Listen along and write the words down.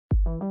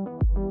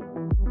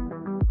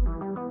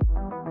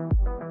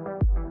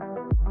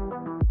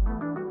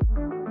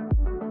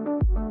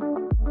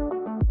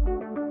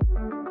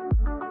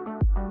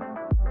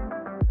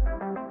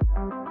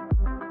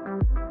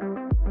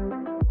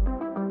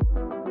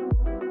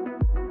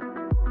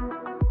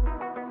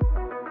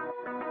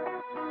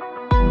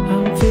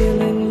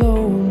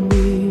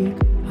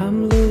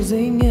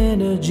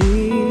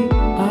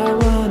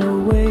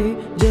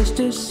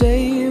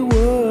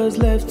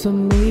to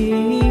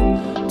me.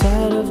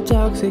 Tired of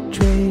toxic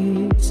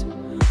traits,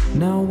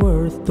 now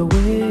worth the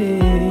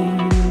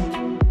wait.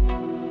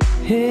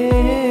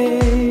 Hey,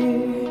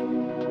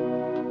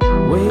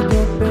 wake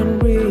up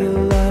and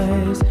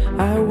realize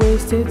I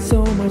wasted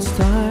so much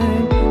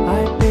time.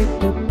 I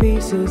picked up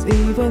pieces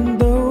even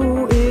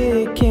though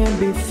it can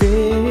be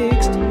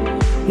fixed.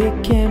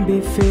 It can be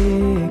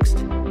fixed.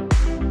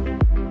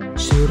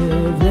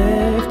 Should've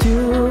left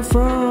you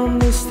from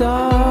the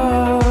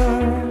start.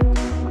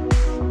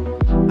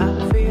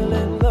 I'm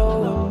feeling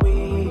low and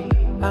weak,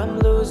 I'm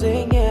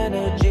losing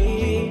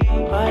energy.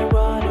 I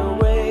run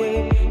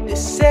away, they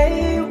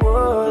say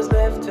what's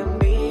left to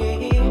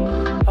me.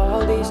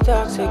 All these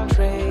toxic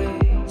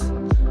traits,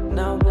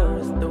 now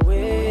worth the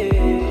wait.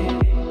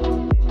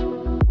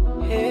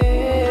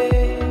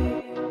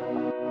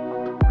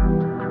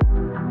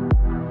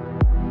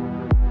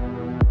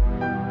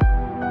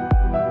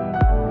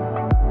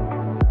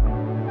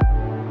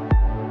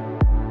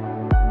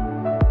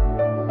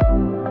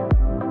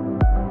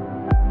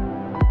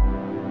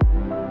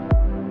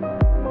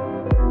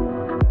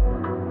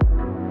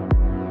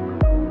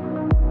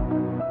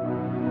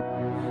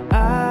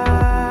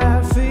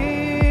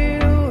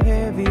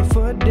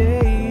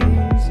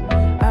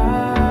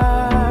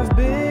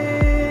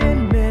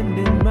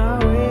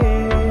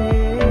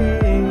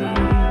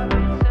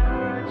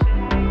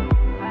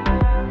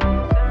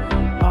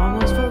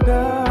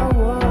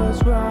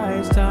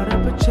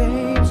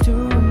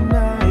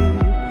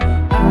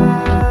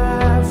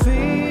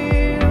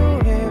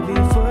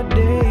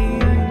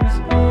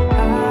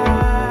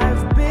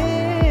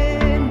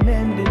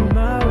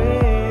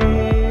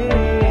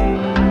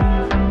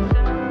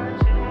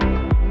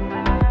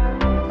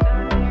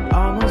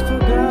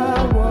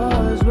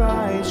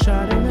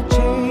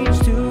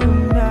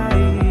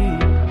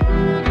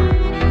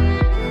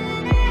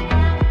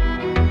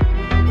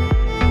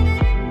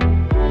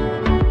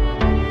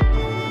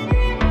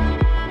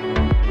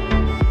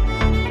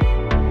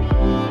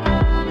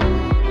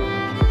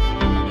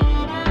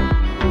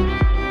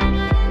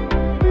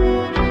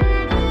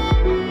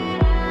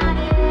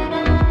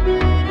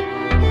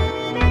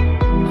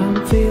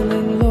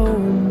 Feeling low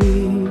and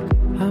weak,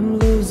 I'm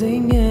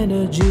losing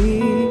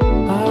energy.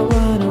 I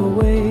run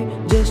away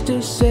just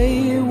to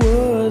say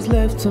what's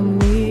left to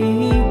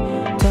me.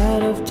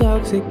 Tired of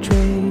toxic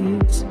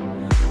traits,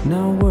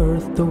 now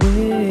worth the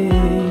wait.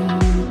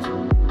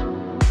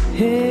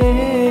 Hey.